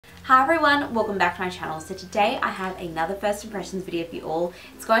Hi everyone, welcome back to my channel. So today I have another first impressions video for you all.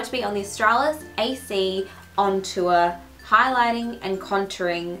 It's going to be on the Australis AC On Tour Highlighting and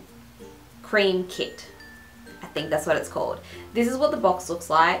Contouring Cream Kit. I think that's what it's called. This is what the box looks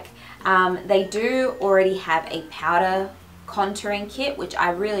like. They do already have a powder contouring kit, which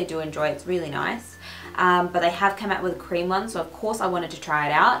I really do enjoy. It's really nice. But they have come out with a cream one, so of course I wanted to try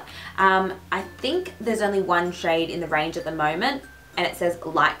it out. I think there's only one shade in the range at the moment, and it says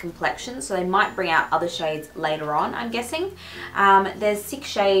light complexion, so they might bring out other shades later on, I'm guessing. There's 6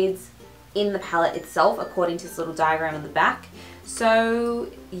 shades in the palette itself according to this little diagram on the back. So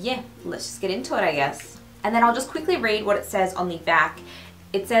yeah, let's just get into it, I guess. And then I'll just quickly read what it says on the back.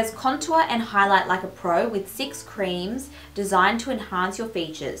 It says, contour and highlight like a pro with 6 creams designed to enhance your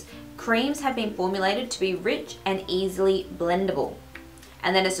features. Creams have been formulated to be rich and easily blendable.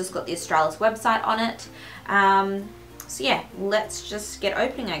 And then it's just got the Australis website on it. So yeah, let's just get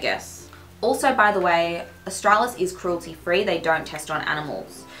opening, I guess. Also, by the way, Australis is cruelty free. They don't test on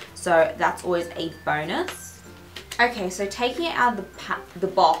animals. So that's always a bonus. Okay, so taking it out of the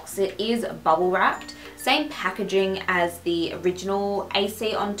box, it is bubble wrapped. Same packaging as the original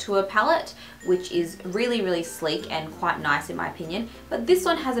AC On Tour palette, which is really, really sleek and quite nice in my opinion. But this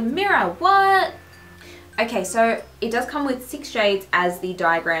one has a mirror, what? Okay, so it does come with 6 shades as the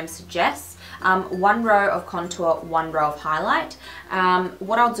diagram suggests. 1 row of contour, 1 row of highlight.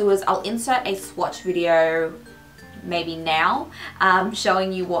 What I'll do is I'll insert a swatch video maybe now,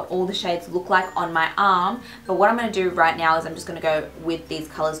 showing you what all the shades look like on my arm. But what I'm going to do right now is I'm just going to go with these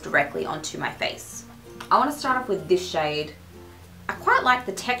colors directly onto my face. I want to start off with this shade. I quite like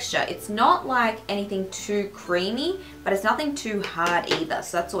the texture. It's not like anything too creamy, but it's nothing too hard either,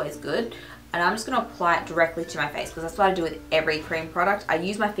 so that's always good. And I'm just going to apply it directly to my face because that's what I do with every cream product. I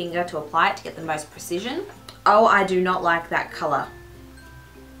use my finger to apply it to get the most precision. Oh, I do not like that color.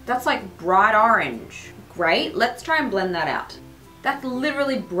 That's like bright orange. Great, let's try and blend that out. That's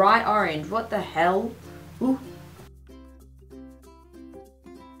literally bright orange. What the hell? Ooh.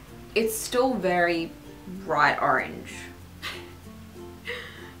 It's still very bright orange.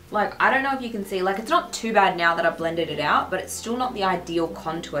 Like, I don't know if you can see, like, it's not too bad now that I've blended it out, but it's still not the ideal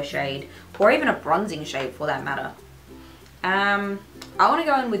contour shade, or even a bronzing shade for that matter. I want to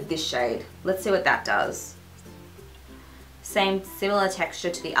go in with this shade. Let's see what that does. Similar texture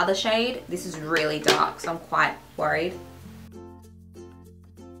to the other shade. This is really dark, so I'm quite worried.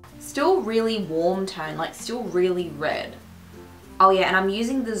 Still really warm tone, like still really red. Oh yeah, and I'm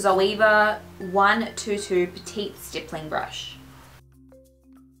using the Zoeva 122 Petite Stippling Brush.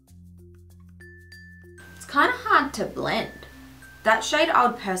 Kind of hard to blend. That shade I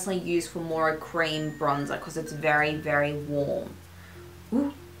would personally use for more a cream bronzer because it's very, very warm.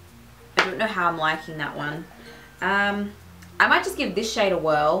 Ooh, I don't know how I'm liking that one. I might just give this shade a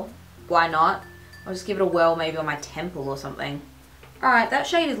whirl. Why not? I'll just give it a whirl maybe on my temple or something. Alright, that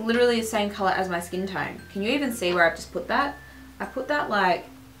shade is literally the same color as my skin tone. Can you even see where I've just put that? I put that like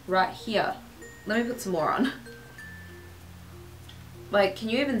right here. Let me put some more on. Like, can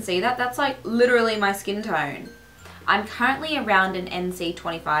you even see that? That's like literally my skin tone. I'm currently around an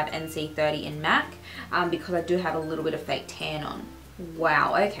NC25, NC30 in MAC because I do have a little bit of fake tan on.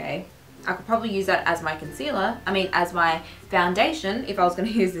 Wow, okay. I could probably use that as my concealer. I mean, as my foundation if I was going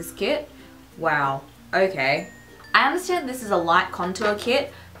to use this kit. Wow, okay. I understand this is a light contour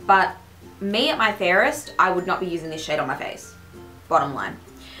kit, but me at my fairest, I would not be using this shade on my face. Bottom line.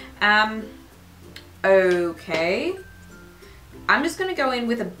 Okay. I'm just going to go in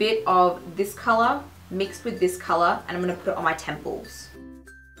with a bit of this color mixed with this color, and I'm going to put it on my temples.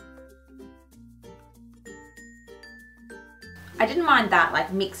 I didn't mind that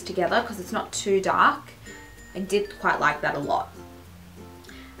like mixed together because it's not too dark. I did quite like that a lot.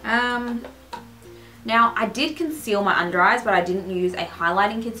 Now I did conceal my under eyes, but I didn't use a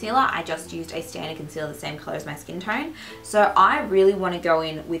highlighting concealer. I just used a standard concealer the same color as my skin tone. So I really want to go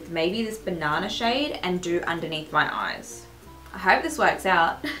in with maybe this banana shade and do underneath my eyes. I hope this works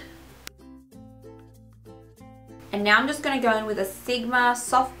out. And now I'm just going to go in with a Sigma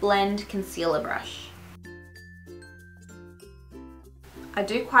Soft Blend Concealer Brush. I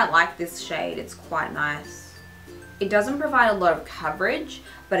do quite like this shade, it's quite nice. It doesn't provide a lot of coverage,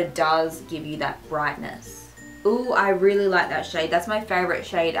 but it does give you that brightness. Ooh, I really like that shade. That's my favorite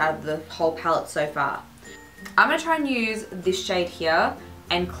shade out of the whole palette so far. I'm going to try and use this shade here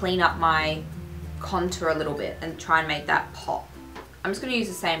and clean up my contour a little bit and try and make that pop. I'm just going to use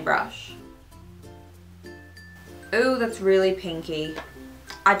the same brush. Ooh, that's really pinky.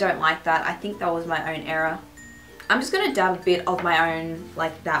 I don't like that. I think that was my own error. I'm just going to dab a bit of my own,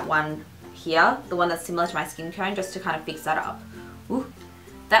 like that one here, the one that's similar to my skin tone, just to kind of fix that up. Ooh,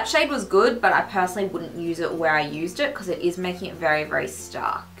 That shade was good, but I personally wouldn't use it where I used it because it is making it very, very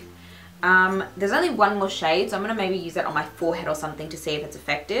stark. There's only one more shade, so I'm going to maybe use that on my forehead or something to see if it's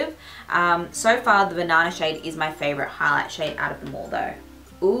effective. So far, the banana shade is my favorite highlight shade out of them all though.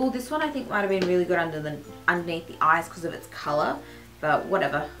 Ooh, this one I think might have been really good underneath the eyes because of its color, but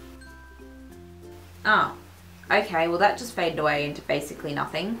whatever. Oh, okay, well that just faded away into basically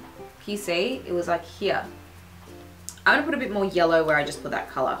nothing. Can you see? It was like here. I'm going to put a bit more yellow where I just put that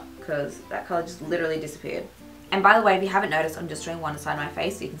color because that color just literally disappeared. And by the way, if you haven't noticed, I'm just doing one side of my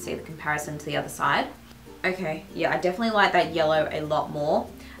face so you can see the comparison to the other side. Okay, yeah, I definitely like that yellow a lot more.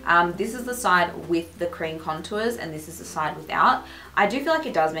 This is the side with the cream contours and this is the side without. I do feel like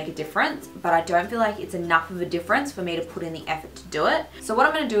it does make a difference, but I don't feel like it's enough of a difference for me to put in the effort to do it. So what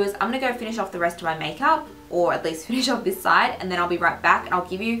I'm going to do is I'm going to go finish off the rest of my makeup, or at least finish off this side, and then I'll be right back and I'll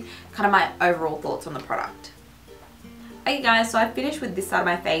give you kind of my overall thoughts on the product. Okay guys, so I finished with this side of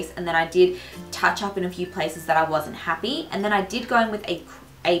my face and then I did touch up in a few places that I wasn't happy, and then I did go in with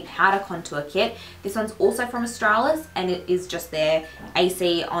a powder contour kit. This one's also from Australis and it is just their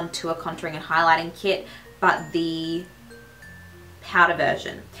AC on Tour contouring and highlighting kit, but the powder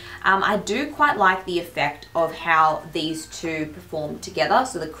version. I do quite like the effect of how these two perform together,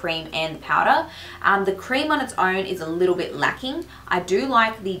 so the cream and the powder. The cream on its own is a little bit lacking. I do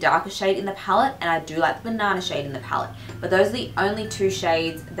like the darker shade in the palette and I do like the banana shade in the palette, but those are the only two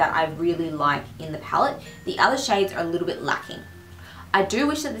shades that I really like in the palette. The other shades are a little bit lacking. I do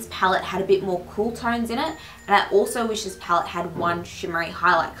wish that this palette had a bit more cool tones in it, and I also wish this palette had one shimmery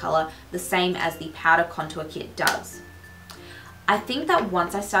highlight color, the same as the powder contour kit does. I think that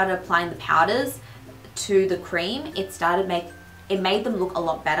once I started applying the powders to the cream, it made them look a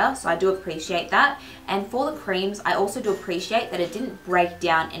lot better, so I do appreciate that. And for the creams, I also do appreciate that it didn't break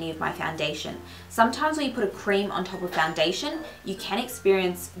down any of my foundation. Sometimes when you put a cream on top of foundation, you can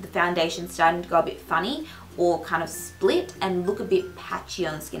experience the foundation starting to go a bit funny or kind of split and look a bit patchy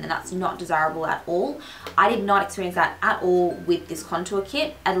on the skin, and that's not desirable at all. I did not experience that at all with this contour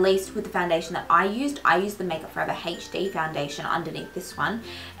kit, at least with the foundation that I used. I used the Makeup Forever HD foundation underneath this one,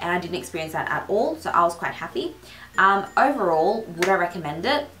 and I didn't experience that at all, so I was quite happy. Overall, would I recommend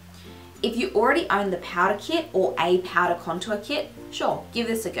it? If you already own the powder kit or a powder contour kit, sure, give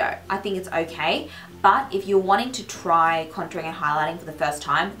this a go. I think it's okay. But if you're wanting to try contouring and highlighting for the first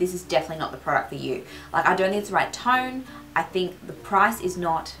time, this is definitely not the product for you. Like, I don't think it's the right tone. I think the price is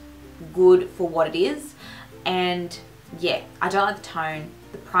not good for what it is. And yeah, I don't like the tone.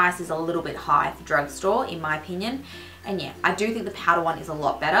 The price is a little bit high for drugstore, in my opinion. And yeah, I do think the powder one is a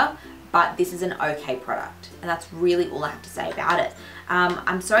lot better, but this is an okay product. And that's really all I have to say about it.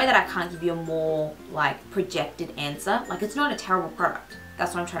 I'm sorry that I can't give you a more like projected answer. Like, it's not a terrible product.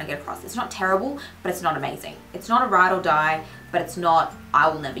 That's what I'm trying to get across. It's not terrible, but it's not amazing. It's not a ride or die, but it's not I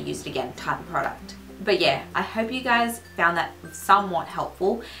will never use it again type of product. But yeah, I hope you guys found that somewhat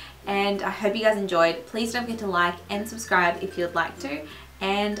helpful, and I hope you guys enjoyed. Please don't forget to like and subscribe if you'd like to,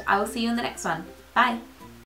 and I will see you in the next one. Bye.